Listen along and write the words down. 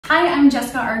Hi, I'm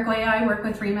Jessica Arguello. I work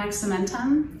with Remax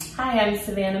Cementum. Hi, I'm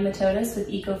Savannah Matotis with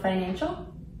𝐂𝐴 Financial.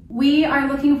 We are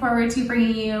looking forward to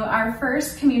bringing you our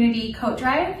first community coat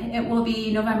drive. It will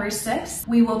be November 6th.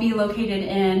 We will be located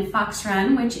in Fox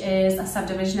Run, which is a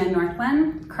subdivision in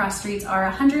Northland. Cross streets are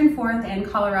 104th and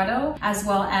Colorado, as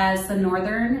well as the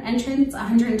northern entrance,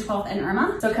 112th and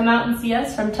Irma. So come out and see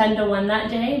us from 10 to 1 that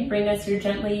day. Bring us your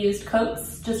gently used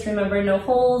coats. Just remember, no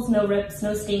holes, no rips,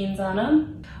 no stains on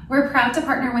them. We're proud to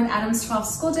partner with Adams 12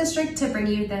 School District to bring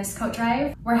you this coat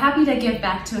drive. We're happy to give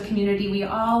back to a community we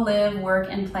all live, work,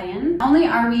 and play in. Not only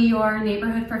are we your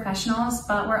neighborhood professionals,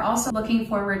 but we're also looking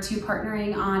forward to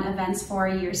partnering on events for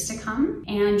years to come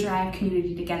and drive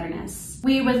community togetherness.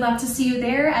 We would love to see you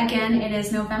there. Again, it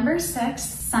is November 6th,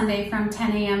 Sunday from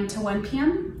 10 a.m. to 1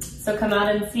 p.m. So come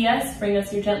out and see us, bring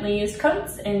us your gently used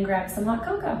coats, and grab some hot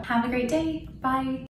cocoa. Have a great day. Bye.